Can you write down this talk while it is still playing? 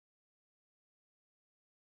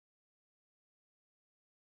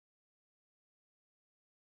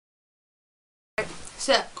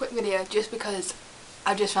So, quick video just because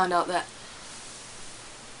I just found out that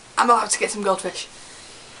I'm allowed to get some goldfish.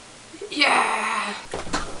 Yeah!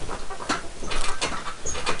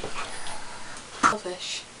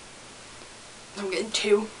 Goldfish. I'm getting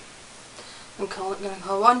two. I'm going to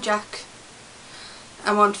call one Jack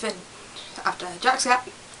and one Finn. After Jack's cat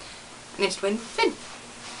and his twin Finn.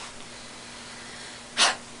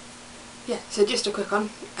 Yeah, so just a quick one.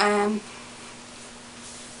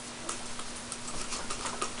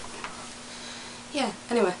 Yeah,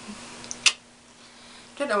 anyway.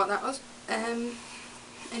 Don't know what that was.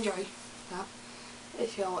 Enjoy that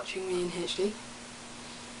if you're watching me in HD.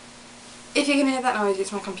 If you can hear that noise,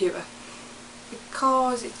 it's my computer.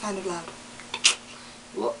 Because it's kind of loud.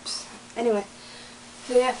 Whoops. Anyway.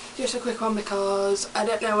 So yeah, just a quick one because I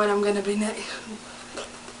don't know when I'm going to be next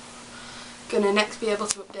be able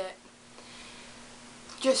to update.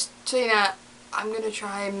 Just so you know, I'm going to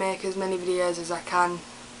try and make as many videos as I can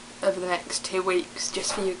over the next 2 weeks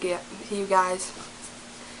just for you guys.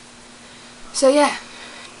 So yeah,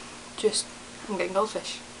 I'm getting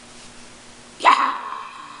goldfish. Yeah!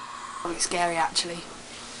 A bit scary actually.